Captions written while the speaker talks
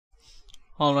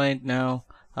Alright, now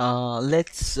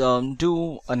let's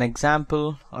do an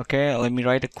example. Okay, let me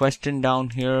write a question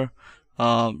down here.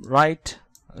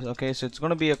 Okay, so it's going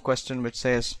to be a question which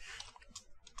says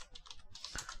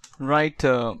write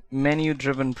a menu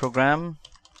driven program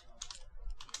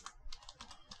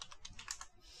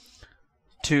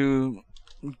to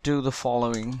do the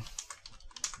following.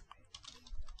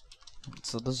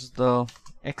 So this is the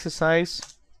exercise.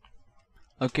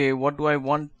 Okay, what do I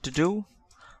want to do?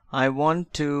 I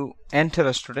want to enter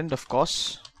a student, of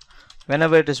course.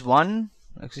 Whenever it is one,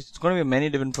 it's going to be a many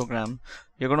different program.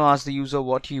 You're going to ask the user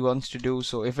what he wants to do.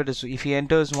 So if he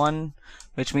enters one,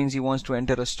 which means he wants to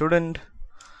enter a student.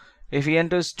 If he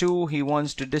enters two, he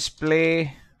wants to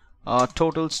display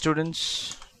total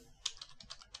students.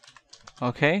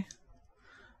 Okay.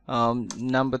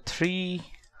 Number three,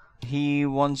 he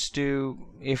wants to,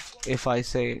 if I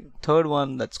say third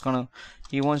one,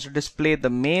 he wants to display the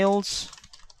males.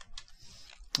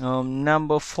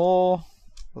 Number four,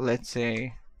 let's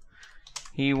say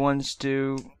he wants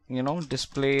to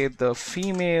display the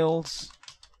females.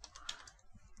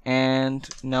 And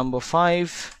number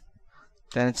five,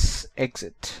 then it's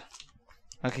exit.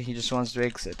 Okay, he just wants to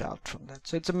exit out from that.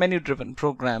 So it's a menu driven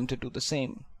program to do the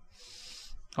same.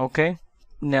 Okay,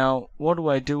 now what do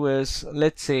I do is,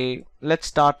 let's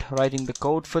start writing the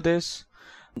code for this.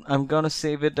 I'm gonna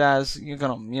save it as, you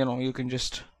can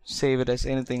just save it as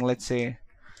anything. Let's say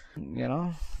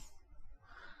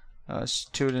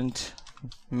student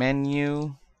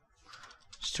menu,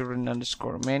 student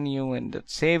underscore menu, and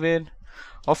let's save it.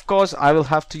 Of course, I will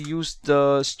have to use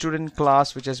the student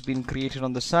class which has been created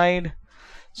on the side.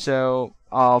 So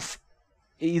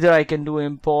either I can do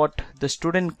import the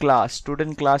student class,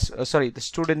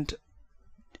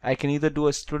 I can either do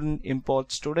a student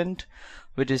import student,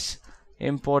 which is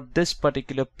import this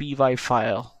particular py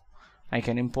file. I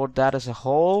can import that as a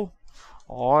whole,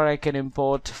 or I can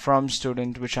import from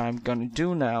student, which I'm gonna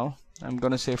do now. I'm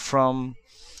gonna say from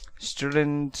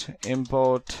student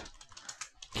import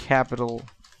capital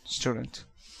student.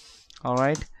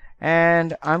 Alright,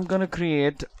 and I'm gonna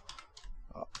create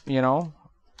an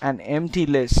empty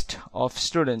list of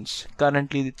students.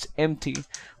 Currently it's empty,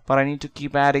 but I need to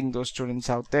keep adding those students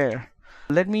out there.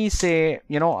 Let me say,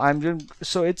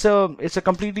 so it's a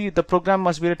completely, the program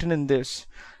must be written in this.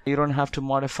 You don't have to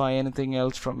modify anything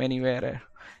else from anywhere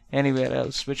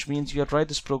else, which means you have to write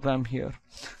this program here.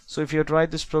 So if you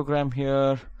write this program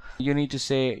here, you need to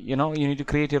say, you need to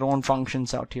create your own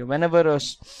functions out here. Whenever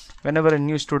a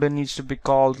new student needs to be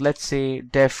called, let's say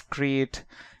def create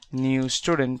new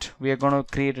student, we are going to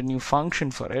create a new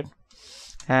function for it.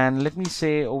 And let me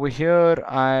say over here,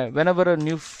 whenever a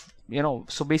new,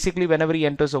 so basically whenever he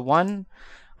enters a 1,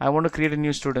 I want to create a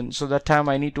new student. So that time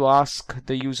I need to ask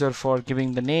the user for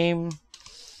giving the name,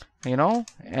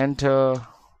 enter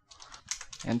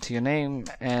your name,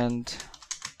 and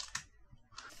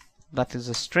that is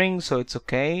a string, so it's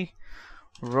okay.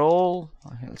 Role,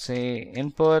 I'll say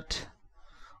input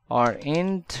or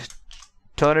int,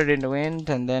 turn it into int,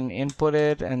 and then input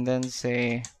it, and then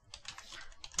say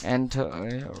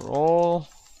enter role.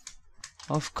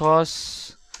 Of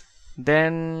course,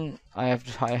 then I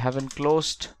haven't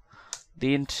closed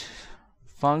the int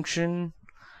function,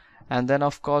 and then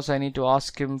of course I need to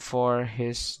ask him for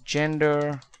his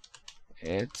gender.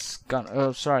 It's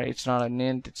gonna, sorry, it's not an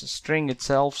int, it's a string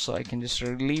itself, so I can just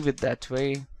leave it that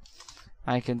way.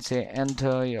 I can say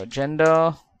enter your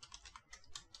gender,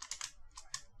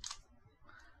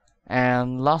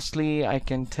 and lastly I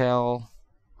can tell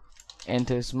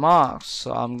enter his marks.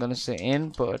 So I'm gonna say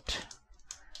input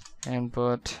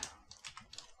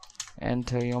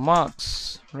enter your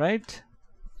marks, right?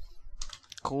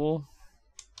 Cool.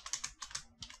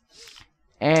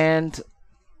 And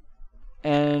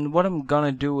what I'm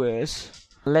gonna do is,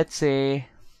 let's say,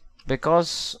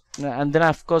 and then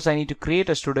of course I need to create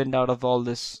a student out of all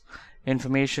this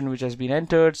information which has been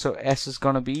entered. So s is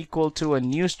gonna be equal to a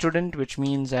new student, which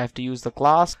means I have to use the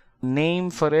class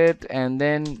name for it, and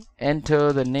then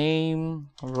enter the name,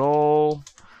 role,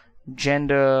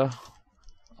 gender.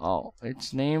 Oh,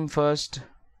 it's name first,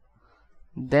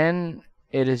 then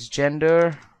it is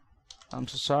gender, I'm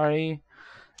so sorry,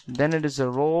 then it is a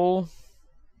role,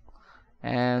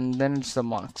 and then it's the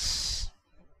marks.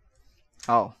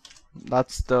 Oh,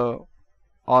 that's the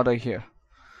order here.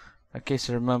 Okay,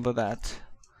 so remember that.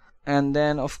 And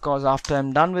then of course after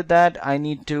I'm done with that, I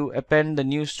need to append the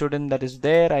new student that is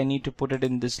there. I need to put it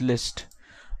in this list,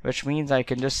 which means I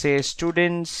can just say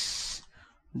students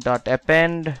dot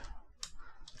append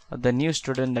the new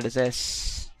student, that is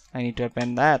s. I need to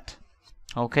append that.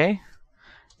 Okay,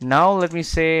 now let me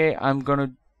say I'm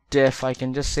gonna def, I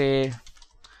can just say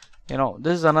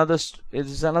this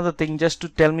is another thing just to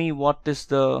tell me what is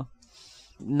the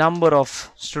number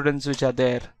of students which are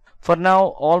there. For now,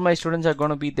 all my students are going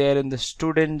to be there in the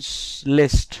students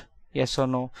list. Yes or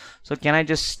no? So can I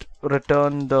just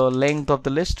return the length of the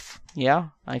list? Yeah,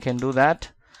 I can do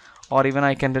that. Or even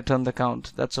I can return the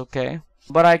count. That's okay.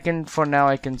 But I can, for now,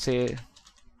 I can say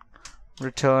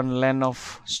return len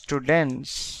of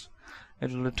students.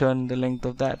 It will return the length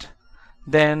of that.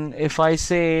 Then if I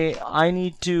say I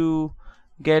need to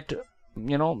get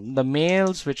the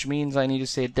males, which means I need to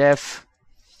say def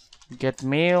get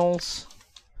males,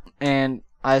 and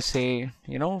I say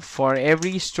for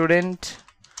every student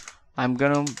I'm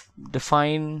gonna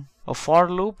define a for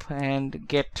loop and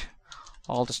get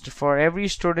all this for every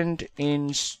student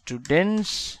in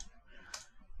students.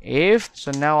 If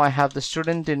so, now I have the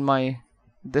student in my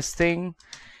this thing.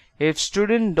 If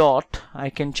student dot, I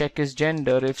can check his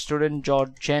gender. If student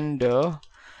dot gender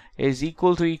is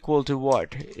equal to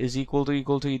what? Is equal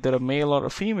to either a male or a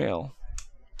female.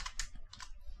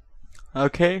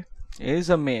 Okay, is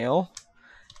a male.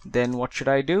 Then what should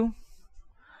I do?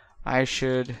 I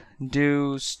should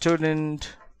do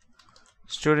student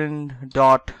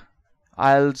dot,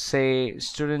 I'll say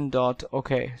student dot,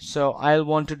 okay, so I'll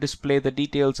want to display the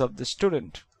details of the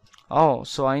student. Oh,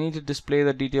 so I need to display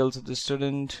the details of the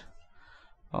student,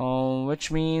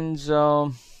 which means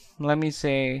let me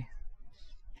say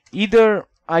either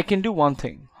I can do one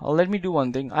thing. Let me do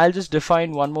one thing. I'll just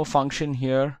define one more function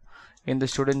here in the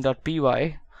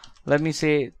student.py. Let me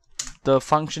say the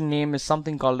function name is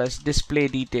something called as display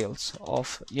details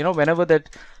of, whenever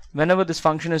this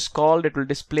function is called, it will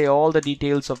display all the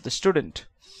details of the student.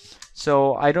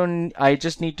 So I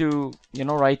just need to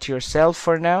write yourself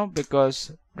for now,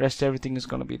 because rest everything is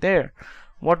going to be there.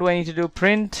 What do I need to do?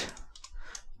 Print.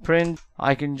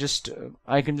 I can just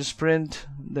print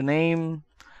the name.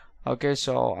 Okay,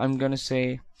 so I'm gonna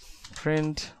say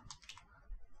print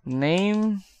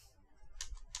name,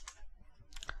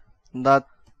 that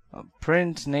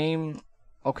print name.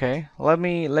 Okay, let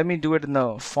me do it in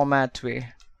the format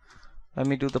way. Let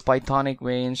me do the Pythonic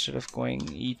way instead of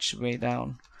going each way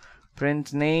down.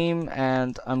 Print name,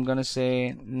 and I'm gonna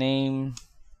say name.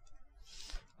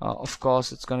 Of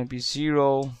course, it's gonna be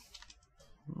 0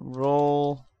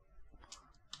 roll.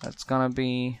 That's gonna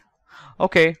be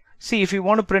okay. See, if you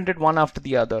want to print it one after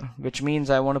the other, which means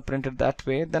I want to print it that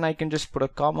way, then I can just put a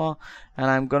comma, and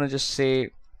I'm gonna just say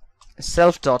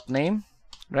self.name,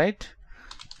 right?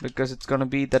 Because it's gonna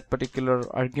be that particular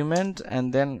argument,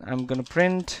 and then I'm gonna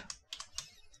print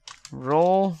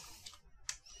roll,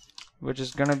 which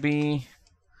is gonna be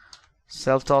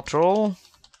self.roll.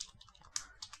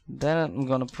 Then I'm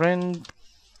gonna print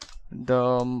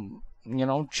the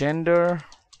gender,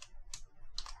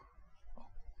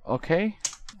 okay,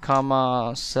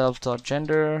 comma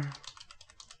self.gender,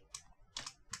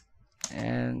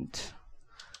 and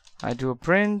I do a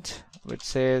print which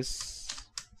says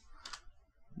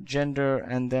gender,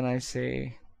 and then I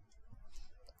say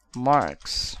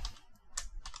marks,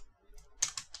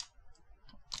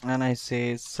 and I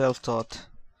say self.marks.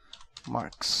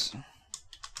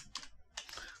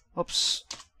 Oops,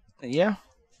 yeah.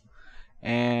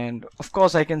 And of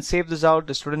course I can save this out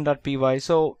to student.py.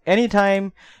 So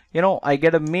anytime I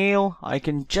get a mail, I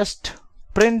can just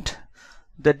print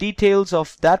the details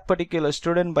of that particular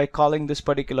student by calling this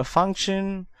particular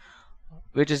function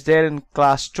which is there in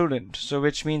class student. So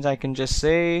which means I can just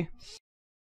say